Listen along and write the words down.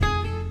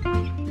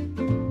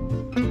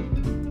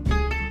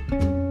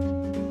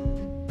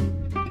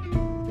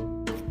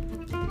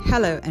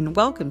Hello and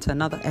welcome to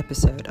another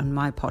episode on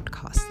my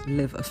podcast,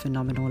 Live a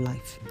Phenomenal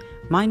Life.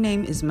 My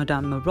name is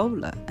Madame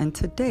Marola, and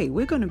today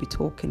we're going to be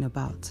talking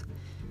about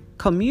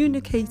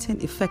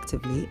communicating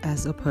effectively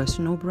as a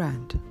personal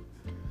brand.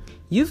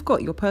 You've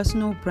got your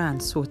personal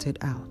brand sorted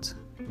out.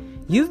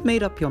 You've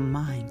made up your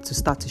mind to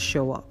start to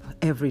show up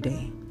every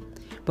day.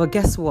 But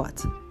guess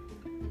what?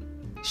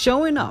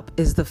 Showing up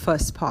is the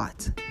first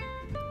part.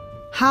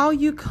 How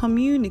you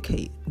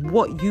communicate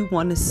what you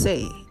want to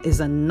say is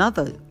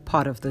another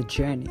part of the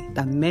journey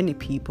that many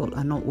people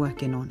are not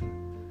working on.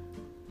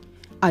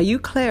 Are you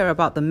clear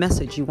about the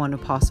message you want to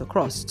pass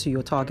across to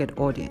your target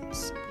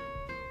audience?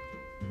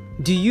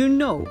 Do you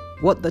know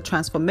what the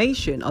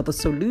transformation or the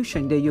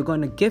solution that you're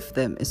going to give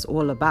them is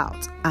all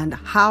about, and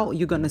how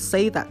you're going to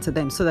say that to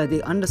them so that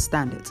they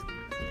understand it?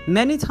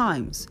 Many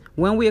times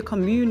when we are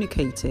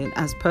communicating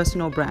as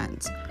personal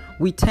brands,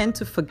 we tend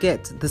to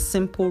forget the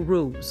simple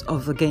rules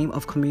of the game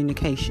of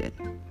communication.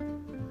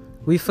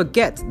 We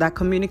forget that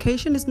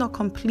communication is not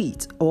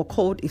complete or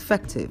called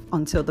effective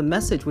until the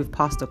message we've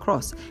passed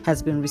across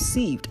has been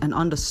received and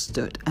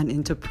understood and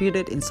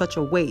interpreted in such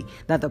a way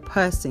that the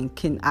person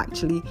can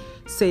actually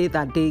say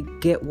that they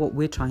get what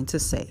we're trying to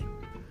say.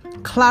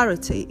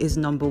 Clarity is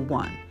number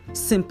one.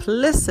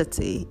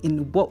 Simplicity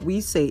in what we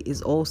say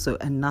is also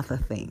another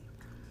thing.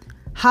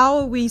 How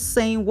are we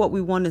saying what we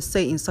want to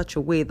say in such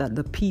a way that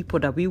the people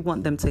that we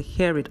want them to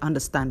hear it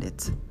understand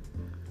it?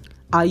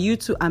 Are you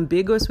too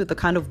ambiguous with the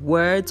kind of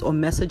words or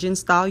messaging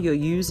style you're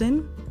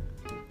using?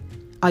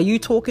 Are you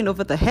talking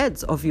over the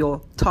heads of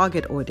your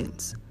target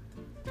audience?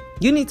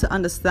 You need to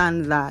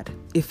understand that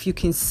if you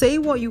can say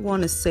what you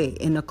want to say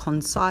in a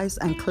concise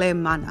and clear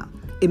manner,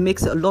 it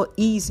makes it a lot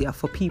easier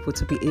for people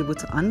to be able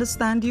to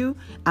understand you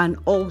and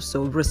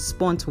also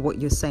respond to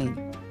what you're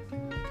saying.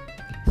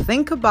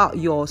 Think about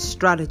your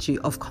strategy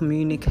of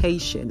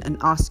communication and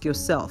ask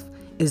yourself,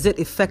 is it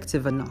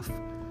effective enough?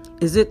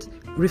 Is it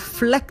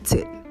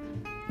reflected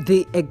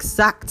the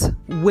exact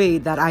way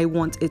that I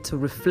want it to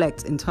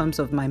reflect in terms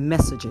of my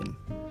messaging?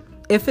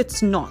 If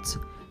it's not,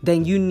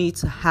 then you need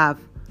to have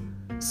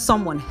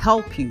someone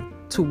help you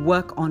to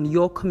work on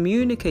your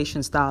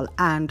communication style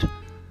and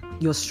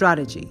your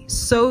strategy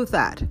so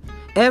that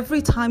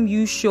every time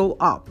you show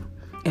up,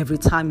 every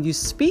time you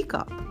speak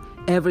up,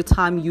 every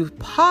time you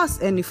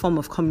pass any form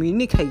of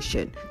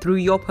communication through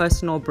your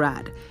personal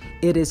brand,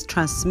 it is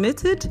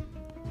transmitted,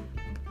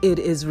 it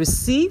is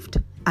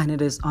received, and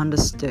it is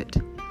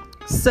understood.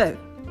 So,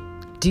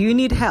 do you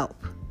need help?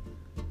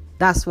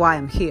 That's why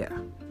I'm here.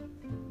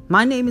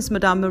 My name is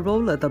Madame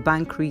Marola, the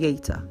brand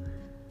creator.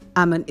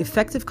 I'm an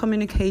effective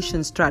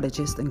communication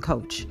strategist and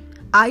coach.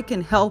 I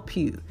can help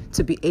you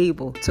to be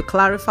able to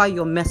clarify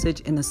your message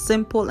in a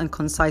simple and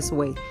concise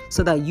way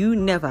so that you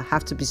never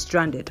have to be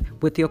stranded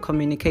with your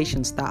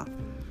communication style.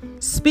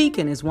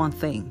 Speaking is one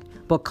thing,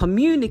 but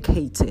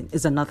communicating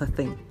is another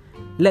thing.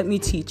 Let me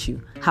teach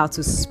you how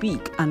to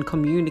speak and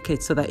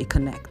communicate so that it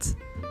connects.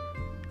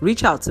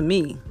 Reach out to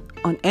me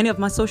on any of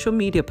my social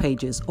media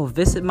pages or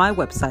visit my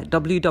website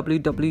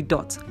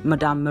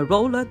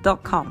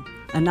www.madamemarola.com,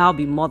 and I'll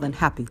be more than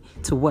happy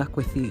to work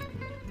with you.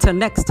 Till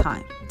next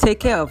time, take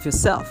care of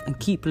yourself and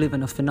keep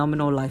living a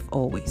phenomenal life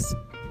always.